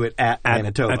you were going to do it at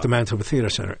Manitoba, at the Manitoba Theatre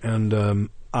Center. And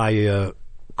I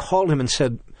called him and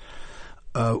said,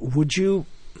 "Would you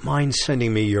mind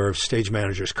sending me your stage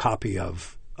manager's copy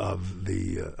of from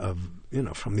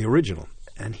the original?"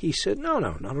 And he said, "No,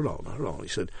 not at all. He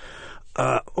said,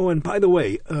 and by the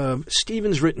way,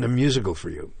 Stephen's written a musical for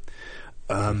you."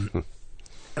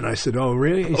 And I said, "Oh,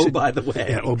 really?" He said, by the way.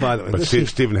 Yeah, by the way. But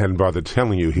Stephen hadn't bothered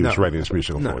telling you he was writing this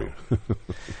musical for you.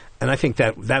 And I think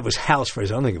that was Hal's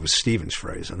phrase. I don't think it was Stephen's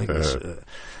phrase. I think it was,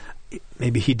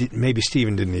 maybe he did. Maybe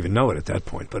Stephen didn't even know it at that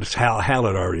point. But it's Hal had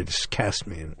already just cast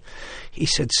me, and he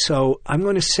said, "So I'm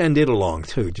going to send it along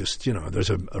too. Just there's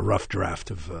a rough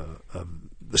draft of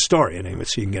the story, anyway,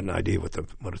 so you can get an idea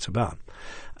what it's about."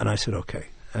 And I said, "Okay."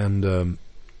 And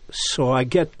so I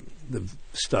get the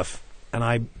stuff, and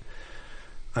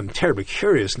I'm terribly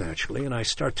curious naturally, and I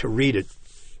start to read it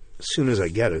as soon as I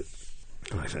get it.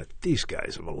 And I thought, these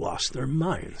guys have lost their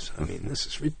minds. I mean, this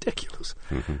is ridiculous.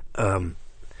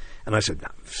 And I said, no.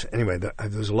 Anyway,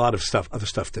 there's a lot of other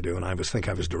stuff to do, and I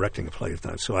was directing a play at the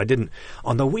time. So I didn't.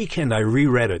 On the weekend, I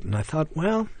reread it, and I thought,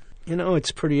 well,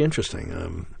 it's pretty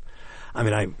interesting. I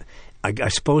mean, I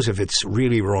suppose if it's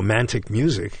really romantic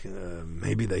music,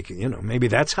 maybe they can, maybe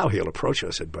that's how he'll approach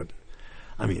us. But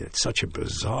I mean, it's such a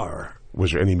bizarre.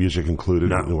 Was there any music included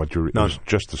No, in what you? none. It was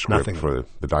just the script Nothing. for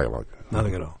the dialogue.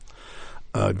 Nothing at all.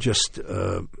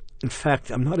 In fact,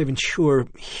 I'm not even sure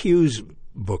Hughes'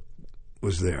 book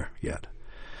was there yet.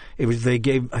 It was. They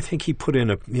gave. I think he put in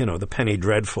the Penny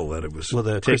Dreadful that it was. Well,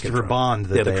 the taken Christopher from. Bond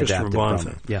that the they Christopher adapted Bond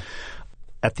from. thing. Yeah.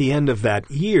 At the end of that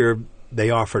year,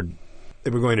 they offered. They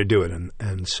were going to do it,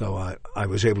 and so I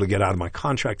was able to get out of my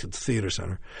contract at the Theater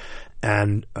Center,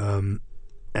 and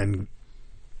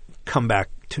come back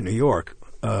to New York.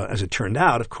 As it turned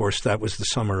out, of course, that was the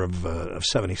summer of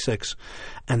 '76,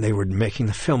 and they were making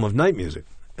the film of Night Music,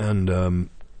 and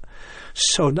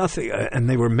so nothing. And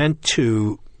they were meant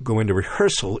to go into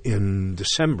rehearsal in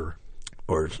December,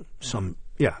 or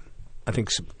I think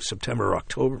September or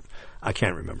October. I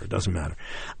can't remember. It doesn't matter.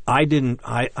 I didn't.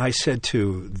 I said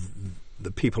to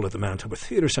the people at the Manitoba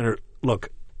Theater Center, look,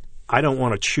 I don't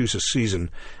want to choose a season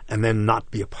and then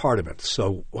not be a part of it.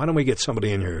 So why don't we get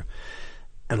somebody in here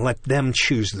and let them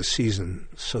choose the season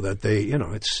so that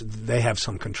they have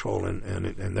some control and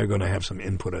they're going to have some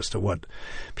input as to what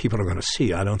people are going to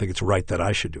see. I don't think it's right that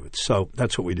I should do it. So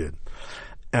that's what we did.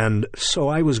 And so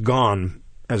I was gone,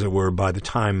 as it were, by the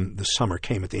time the summer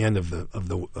came at the end of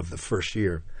the first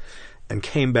year, and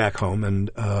came back home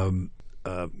and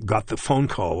got the phone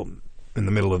call in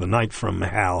the middle of the night from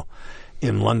Hal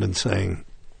in London saying,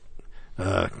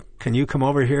 can you come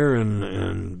over here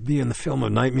and be in the film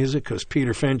of Night Music? Because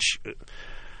Peter Finch,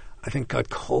 I think, got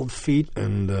cold feet,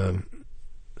 and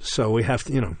so we have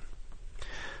to,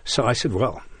 So I said,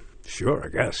 well, sure, I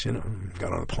guess,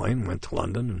 Got on a plane, went to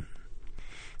London, and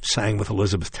sang with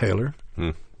Elizabeth Taylor.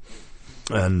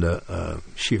 And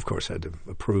she, of course, had to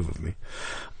approve of me.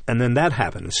 And then that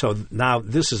happened. So now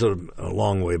this is a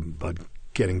long way about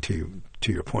getting to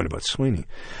your point about Sweeney.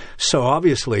 So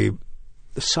obviously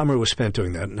the summer was spent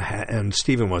doing that, and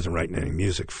Stephen wasn't writing any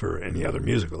music for any other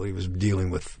musical. He was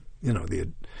dealing with,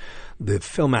 the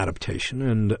film adaptation.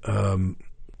 And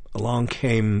along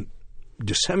came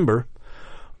December,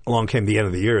 along came the end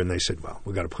of the year, and they said, well,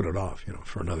 we've got to put it off,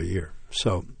 for another year.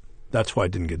 So that's why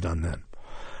it didn't get done then.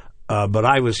 But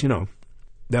I was,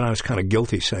 then I was kind of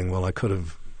guilty saying, well, I could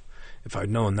have, if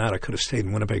I'd known that, I could have stayed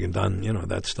in Winnipeg and done,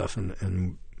 that stuff.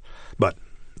 But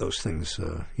those things,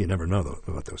 you never know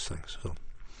about those things.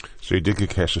 So you did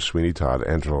get cast as Sweeney Todd.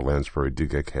 Angela Lansbury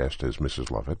did get cast as Mrs.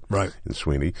 Lovett, right, in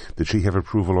Sweeney. Did she have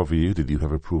approval over you? Did you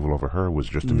have approval over her? Was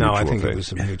it just a mutual thing? No, I think it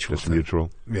was a mutual Just thing. mutual?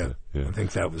 Yeah. I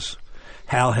think that was...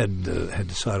 Hal had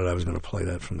decided I was going to play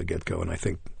that from the get-go, and I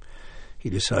think he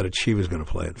decided she was going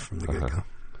to play it from the get-go.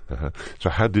 So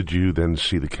how did you then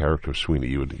see the character of Sweeney?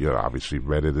 You obviously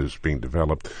read it as being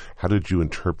developed. How did you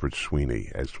interpret Sweeney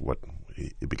as what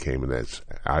it became, and as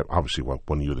obviously what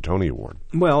won you the Tony Award?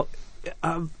 Well,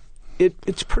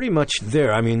 it's pretty much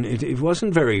there. I mean, it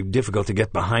wasn't very difficult to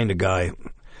get behind a guy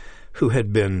who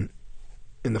had been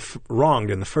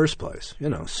wronged in the first place.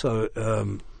 So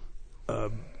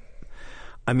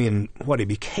I mean, what he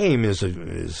became is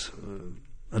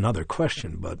another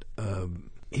question, but.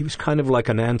 He was kind of like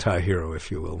an anti-hero, if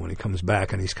you will, when he comes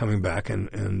back, and he's coming back,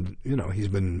 and he's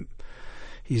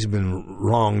been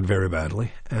wronged very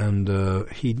badly, and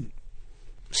he's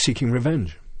seeking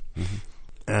revenge. Mm-hmm.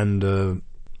 And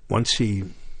once he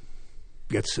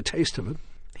gets a taste of it,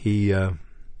 he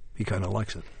kind of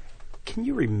likes it. Can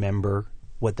you remember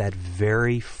what that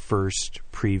very first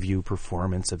preview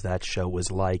performance of that show was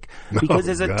like? Because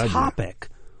as a topic,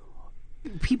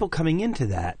 people coming into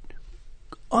that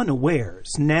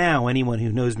unawares. Now anyone who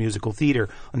knows musical theater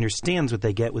understands what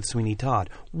they get with Sweeney Todd.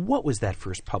 What was that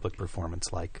first public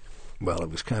performance like? Well, it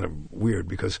was kind of weird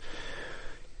because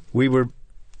we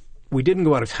didn't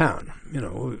go out of town.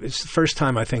 It's the first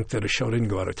time I think that a show didn't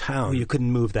go out of town. Well, you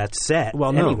couldn't move that set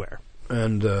anywhere.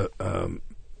 And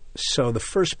so the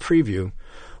first preview,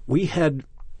 we had,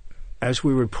 as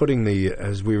we were doing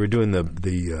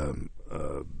the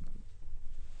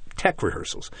tech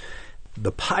rehearsals,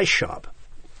 the Pie Shop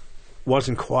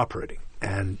wasn't cooperating,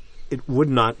 and it would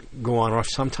not go on or off.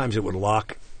 Sometimes it would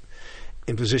lock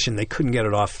in position. They couldn't get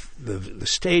it off the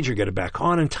stage or get it back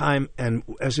on in time. And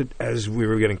as we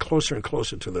were getting closer and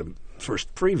closer to the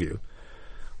first preview,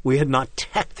 we had not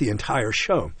teched the entire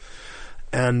show.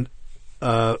 And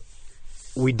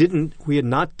we had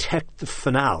not teched the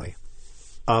finale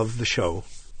of the show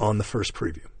on the first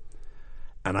preview.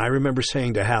 And I remember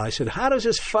saying to Hal, I said, how does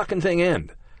this fucking thing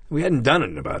end? We hadn't done it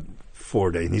in about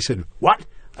 4 days. And he said, what?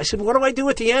 I said, what do I do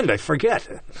at the end? I forget.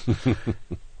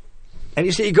 And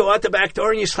he said, you go out the back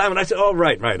door and you slam it. I said, oh,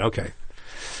 right, okay.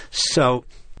 So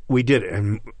we did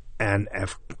it. And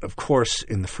of course,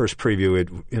 in the first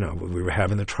preview, we were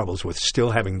having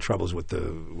still having troubles with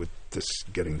this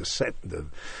getting the set,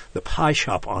 the pie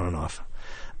shop on and off.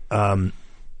 And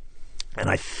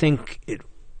I think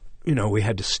we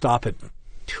had to stop it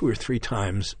 2 or 3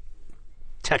 times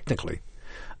technically.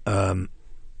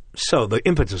 So the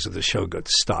impetus of the show got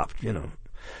stopped, and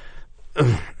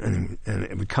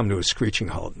it would come to a screeching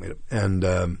halt. And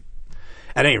at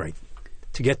any rate,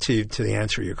 to get to the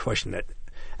answer to your question, that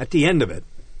at the end of it,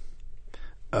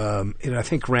 I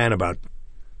think ran about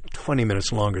 20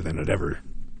 minutes longer than it ever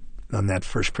on that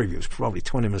first preview. It was probably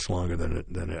 20 minutes longer than it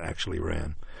actually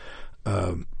ran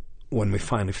when we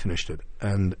finally finished it.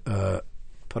 And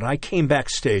but I came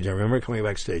backstage. I remember coming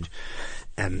backstage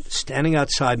and standing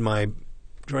outside my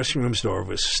dressing room's door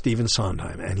was Stephen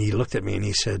Sondheim, and he looked at me and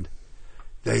he said,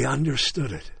 "They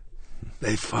understood it.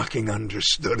 They fucking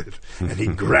understood it." And he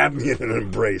grabbed me in an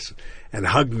embrace and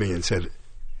hugged me and said,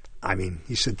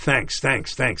 he said, thanks.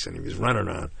 And he was running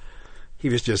around. He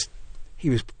was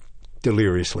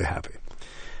deliriously happy.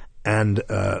 And,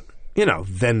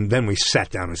 then we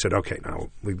sat down and said, okay, now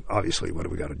obviously what do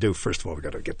we got to do? First of all, we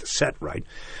got to get the set right.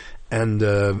 And,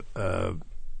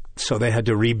 so they had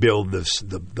to rebuild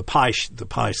the pie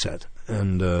set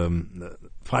and, the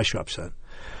pie shop set.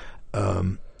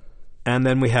 And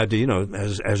then we had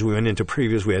to, as we went into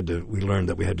previews, we learned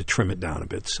that we had to trim it down a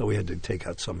bit, so we had to take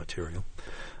out some material.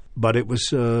 But it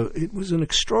was an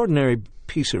extraordinary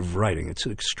piece of writing. It's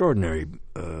an extraordinary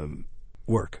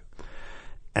work,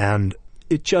 and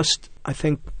it just, I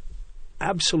think,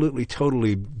 absolutely,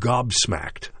 totally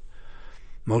gobsmacked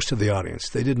most of the audience.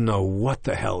 They didn't know what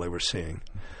the hell they were seeing,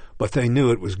 but they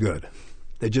knew it was good.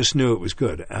 They just knew it was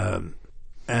good,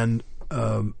 and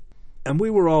we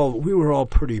were all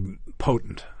pretty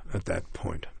potent at that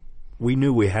point. We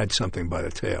knew we had something by the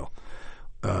tail.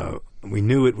 We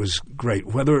knew it was great.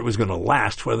 Whether it was going to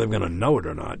last, whether they're going to know it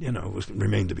or not,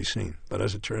 remained to be seen. But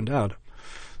as it turned out,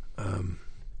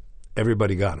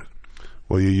 everybody got it.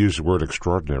 Well, you used the word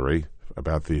extraordinary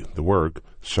about the work.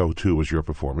 So, too, was your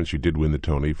performance. You did win the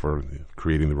Tony for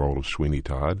creating the role of Sweeney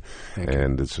Todd.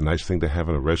 And it's a nice thing to have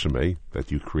on a resume that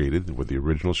you created with the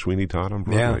original Sweeney Todd on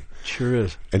Broadway. Yeah, sure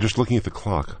is. And just looking at the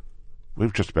clock,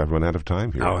 we've just about run out of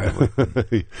time here. Oh, have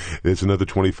we? There's another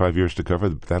 25 years to cover.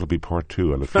 That'll be part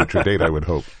 2 on a future date, I would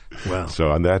hope. Well.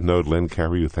 So on that note, Len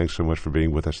Cariou, thanks so much for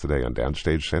being with us today on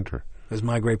Downstage Center. It was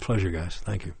my great pleasure, guys.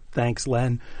 Thank you. Thanks,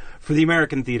 Len. For the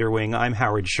American Theatre Wing, I'm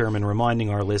Howard Sherman, reminding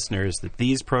our listeners that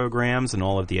these programs and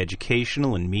all of the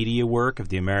educational and media work of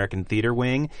the American Theatre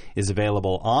Wing is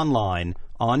available online,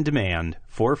 on demand,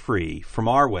 for free from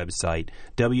our website,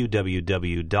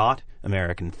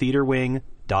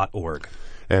 www.americantheaterwing.org.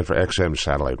 And for XM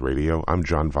Satellite Radio, I'm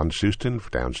John Von Soosten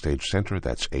for Downstage Center.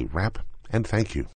 That's a wrap, and thank you.